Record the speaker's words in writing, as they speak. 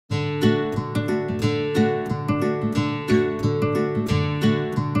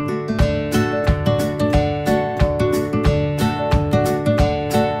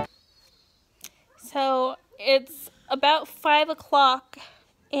about 5 o'clock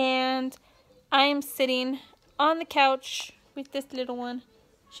and I am sitting on the couch with this little one.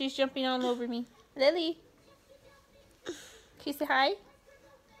 She's jumping all over me. Lily, can you say hi?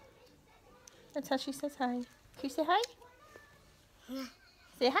 That's how she says hi. Can you say hi? Yeah.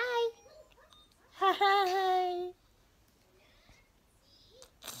 Say hi. Hi.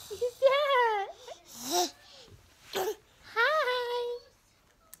 Yeah. Hi.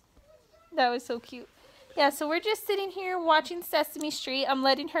 That was so cute. Yeah, so we're just sitting here watching Sesame Street. I'm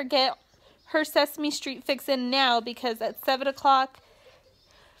letting her get her Sesame Street fix in now because at 7 o'clock,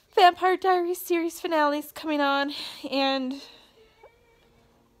 Vampire Diaries series finale is coming on, and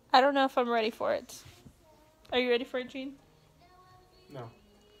I don't know if I'm ready for it. Are you ready for it, Jean? No.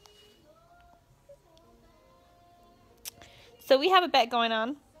 So we have a bet going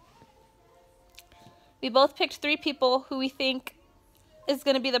on. We both picked 3 people who we think is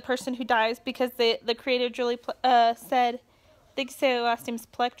going to be the person who dies because the creator Julie said, I think her last name's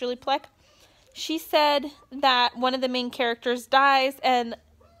Plek, Julie Plek. She said that one of the main characters dies, and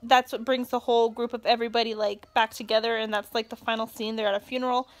that's what brings the whole group of everybody like back together, and that's like the final scene. They're at a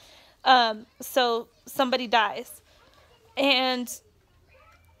funeral. So somebody dies, and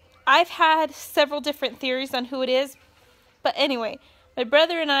I've had several different theories on who it is, but anyway, my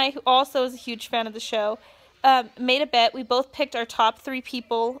brother and I, who also is a huge fan of the show, made a bet. We both picked our top 3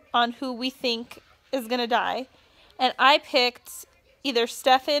 people on who we think is gonna die, and I picked either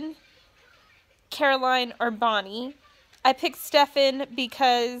Stefan, Caroline, or Bonnie. I picked Stefan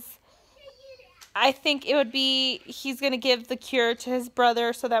because I think it would be, he's going to give the cure to his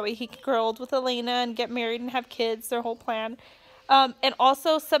brother so that way he can grow old with Elena and get married and have kids, their whole plan. And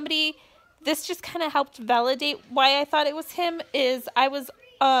also this just kind of helped validate why I thought it was him, is I was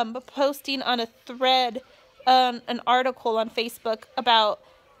posting on a thread, an article on Facebook about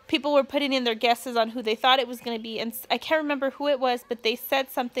people were putting in their guesses on who they thought it was going to be, and I can't remember who it was, but they said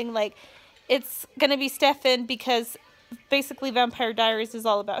something like, it's going to be Stefan because basically Vampire Diaries is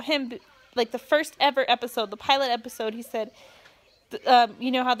all about him. Like the first ever episode, the pilot episode, he said,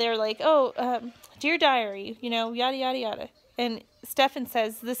 you know how they're like, oh, dear diary, you know, yada, yada, yada. And Stefan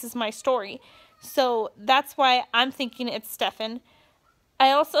says, this is my story. So that's why I'm thinking it's Stefan.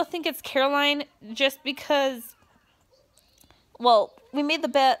 I also think it's Caroline just because, well, we made the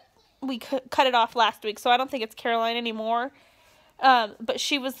bet, we cut it off last week, so I don't think it's Caroline anymore. But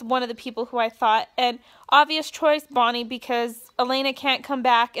she was one of the people who I thought. And obvious choice, Bonnie, because Elena can't come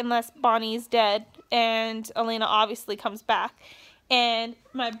back unless Bonnie's dead. And Elena obviously comes back. And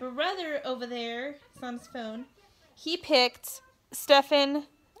my brother over there, it's on his phone, he picked Stefan,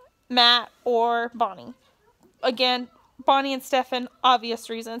 Matt, or Bonnie. Again, Bonnie and Stefan, obvious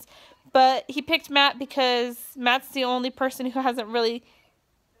reasons. But he picked Matt because Matt's the only person who hasn't really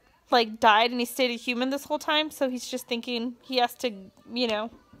like died and he stayed a human this whole time, so he's just thinking he has to, you know.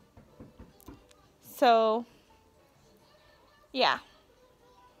 So yeah,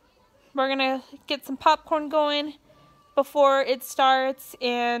 we're gonna get some popcorn going before it starts,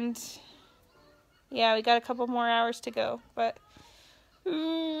 and yeah, we got a couple more hours to go, but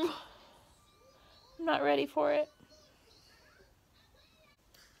I'm not ready for it.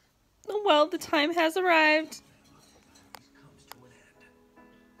 Well, the time has arrived.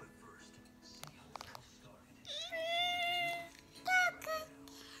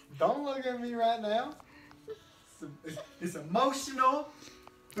 Don't look at me right now. It's emotional.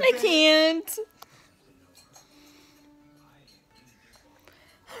 I can't.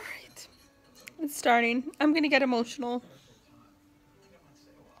 Alright. It's starting. I'm gonna get emotional.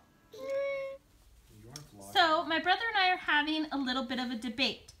 So, my brother and I are having a little bit of a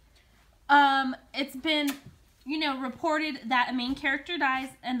debate. It's been, you know, reported that a main character dies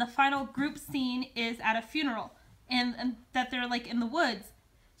and the final group scene is at a funeral. And that they're like in the woods.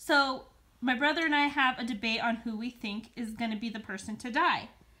 So, my brother and I have a debate on who we think is going to be the person to die.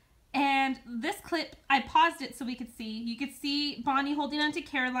 And this clip, I paused it so we could see. You could see Bonnie holding on to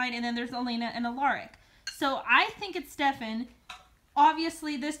Caroline, and then there's Elena and Alaric. So, I think it's Stefan.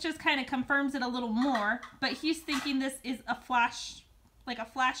 Obviously, this just kind of confirms it a little more. But he's thinking this is a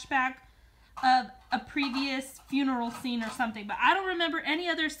flashback of a previous funeral scene or something. But I don't remember any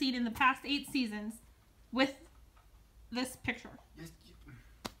other scene in the past 8 seasons with this picture.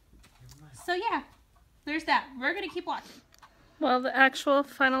 So yeah, there's that. We're going to keep watching. Well, the actual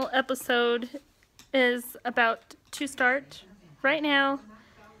final episode is about to start right now.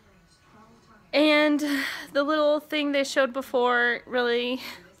 And the little thing they showed before really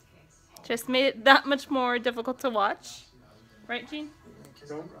just made it that much more difficult to watch. Right, Jean?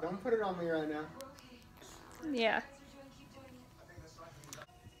 Don't put it on me right now. Yeah.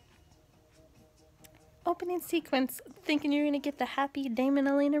 Opening sequence, thinking you're gonna get the happy Damon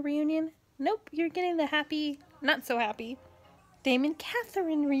Elena reunion. Nope, you're getting the happy, not so happy, Damon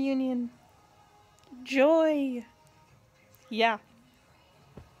Catherine reunion. Joy. Yeah.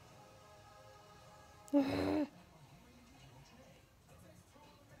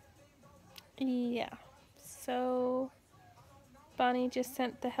 Yeah. So Bonnie just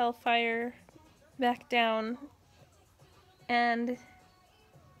sent the Hellfire back down, and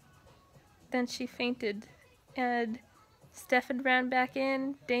then she fainted, and Stefan ran back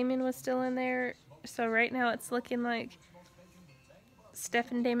in. Damon was still in there, so right now it's looking like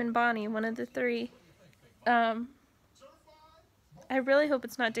Stefan, Damon, Bonnie, one of the three. I really hope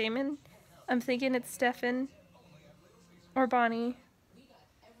it's not Damon. I'm thinking it's Stefan or Bonnie,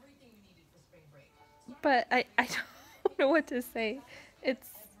 but I don't know what to say.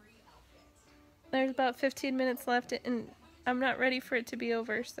 There's about 15 minutes left, and I'm not ready for it to be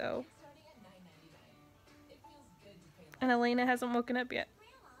over, so. And Elena hasn't woken up yet.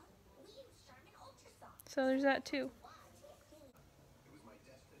 So there's that too.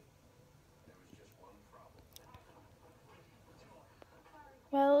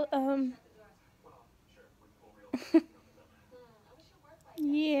 Well,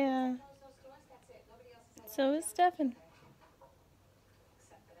 yeah. So is Stefan.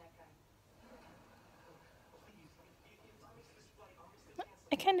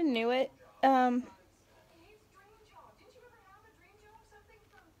 I kind of knew it.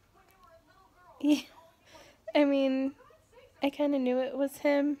 Yeah, I mean, I kind of knew it was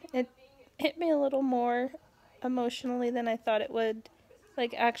him. It hit me a little more emotionally than I thought it would,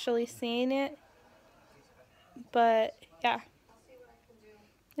 like actually seeing it. But yeah,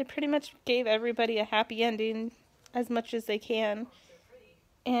 they pretty much gave everybody a happy ending as much as they can.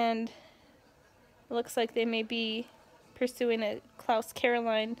 And it looks like they may be pursuing a Klaus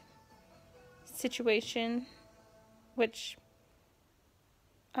Caroline situation, which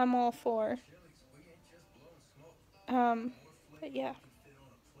I'm all for. But yeah.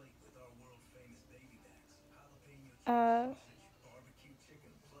 Uh,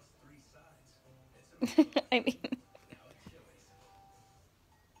 I mean,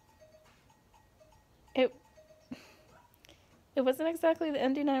 it it wasn't exactly the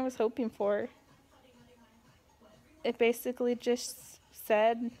ending I was hoping for. It basically just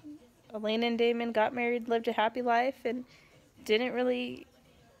said Elena and Damon got married, lived a happy life, and didn't really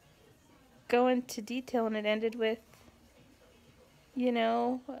go into detail, and it ended with,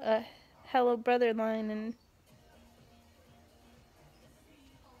 a hello brother line, and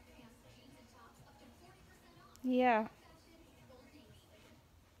yeah,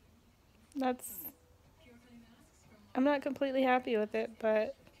 that's, I'm not completely happy with it,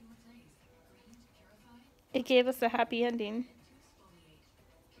 but it gave us a happy ending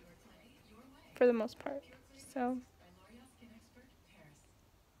for the most part. So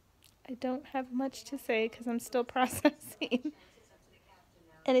I don't have much to say because I'm still processing.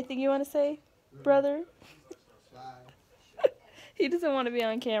 Anything you want to say, brother? He doesn't want to be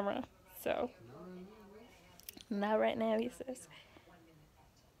on camera, so not right now, he says.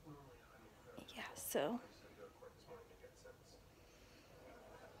 Yeah, so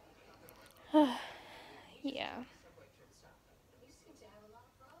yeah,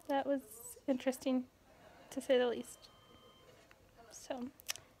 that was interesting to say the least. So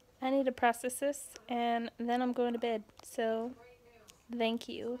I need to process this, and then I'm going to bed. So thank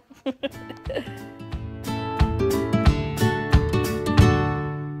you.